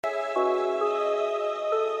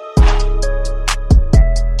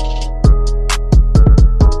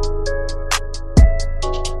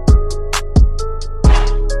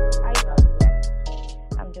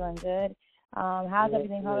How's Good,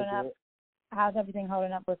 everything good, holding up? good. How's everything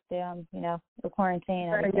holding up with the the quarantine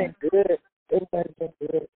and Everything's everything? been good. Everything's been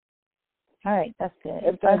good. All right, that's good.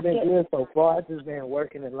 Everything's been good so far. I just been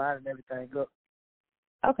working and lining everything up.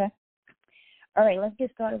 Okay. All right, let's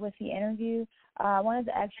get started with the interview. I wanted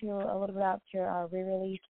to ask you a little bit about your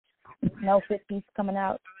re-release, No 50s, coming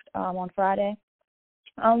out on Friday.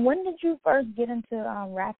 When did you first get into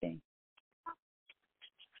rapping?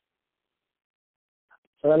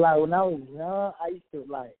 So like when I was young, I used to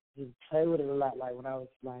like just play with it a lot. Like when I was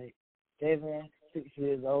like 7, 6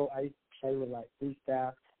 years old, I used to play with like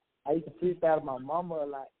freestyle. I used to freestyle with my mama a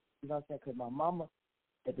lot. You know what I'm saying? Because my mama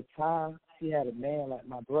at the time she had a man like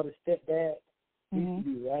my brother's stepdad. He used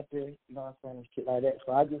to be a rapper. You know what I'm saying? And shit like that.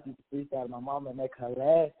 So I just used to freestyle with my mama and make her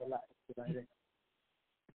laugh a lot. Shit like that.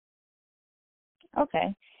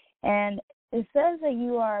 Okay. And it says that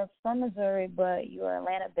you are from Missouri, but you are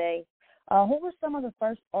Atlanta-based. Who were some of the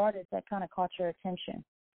first artists that kind of caught your attention,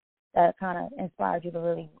 that kind of inspired you to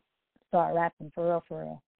really start rapping for real, for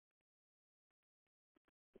real?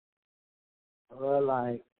 Well,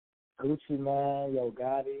 like Gucci Mane, Yo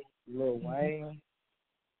Gotti, Lil Wayne,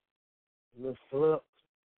 Lil Flip,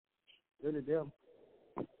 really them.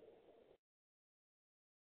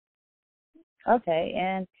 Okay,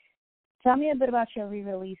 and tell me a bit about your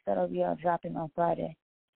re-release that'll be dropping on Friday,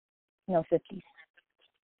 No 50s.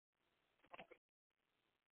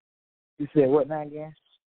 You said what now again?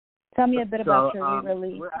 Tell me a bit about your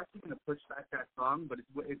re-release. We're actually going to push back that song, but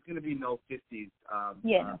it's going to be No 50s.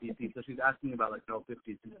 Yeah. BP. So she's asking about like No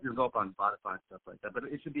 50s. You'll go up on Spotify and stuff like that. But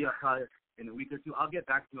it should be up probably in a week or two. I'll get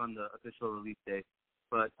back to you on the official release date.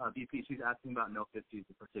 But BP, she's asking about No 50s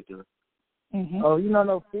in particular. Mm-hmm. Oh,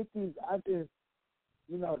 No 50s. I just,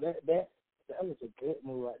 that was a good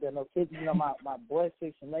move right there. No 50s. My boy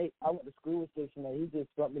 6'8". I went to school with 6'8". He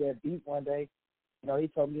just brought me that beat one day. He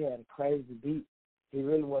told me he had a crazy beat. He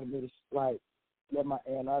really wanted me to let my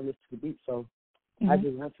A&R listen to the beat. So I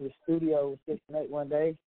just went to the studio with 6'8" one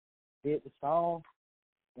day, did the song,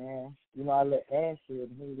 and I let Ash hear it,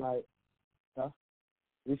 and he was like,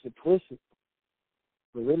 we should push it.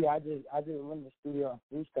 But really, I just went in the studio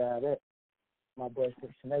and freestyle that. My boy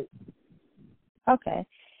 6'8". Okay,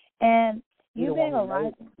 and you being a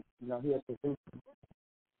rising, he has to do.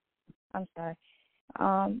 I'm sorry.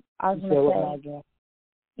 I was going to say.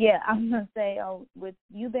 Yeah, I was going to say, with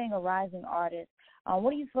you being a rising artist,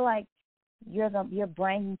 what do you feel like you're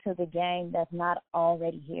bringing to the game that's not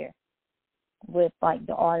already here with, like,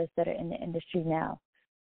 the artists that are in the industry now?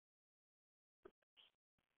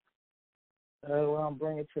 What I'm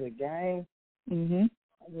bringing to the game, I'm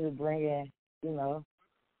just bringing,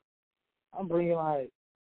 I'm bringing, like,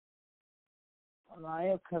 I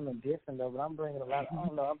am coming different, though, but I'm bringing a lot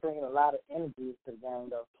of, I'm bringing a lot of energy to the game,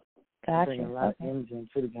 though. Gotcha. I'm bringing a lot of energy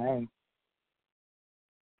into the game.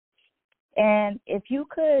 And if you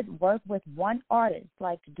could work with one artist,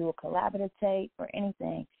 like to do a collaborative tape or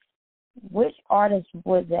anything, which artist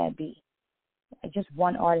would that be? Like just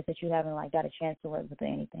one artist that you haven't, like, got a chance to work with or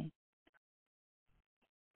anything.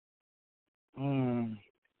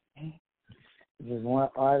 Just one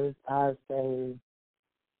artist, I'd say,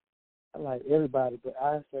 I like everybody, but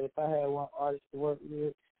I'd say if I had one artist to work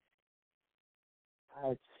with,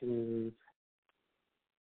 I'd choose,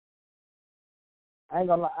 I ain't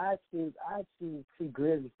gonna lie, I'd choose T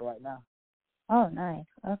Grizzly for right now. Oh, nice.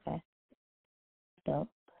 Okay. Dope.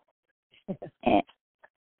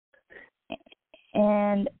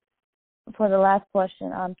 And for the last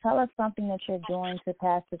question, tell us something that you're doing to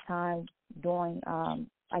pass the time during,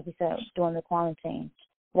 like you said, during the quarantine.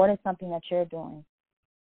 What is something that you're doing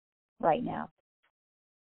right now?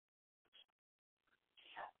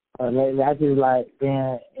 Lately, I just like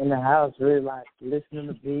being in the house, really like listening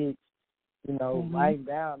to beats, writing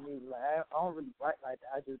down music. Like, I don't really write like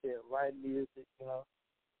that. I just did writing music,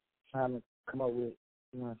 trying to come up with,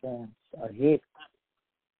 what I'm saying, a hit.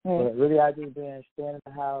 But really, I just been staying in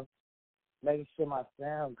the house, making sure my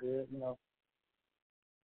sound good, and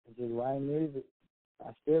just writing music.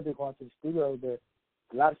 I still be going to the studio, but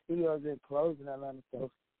a lot of studios been closing in Atlanta,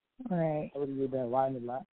 so I really been writing a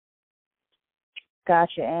lot.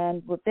 Gotcha. And with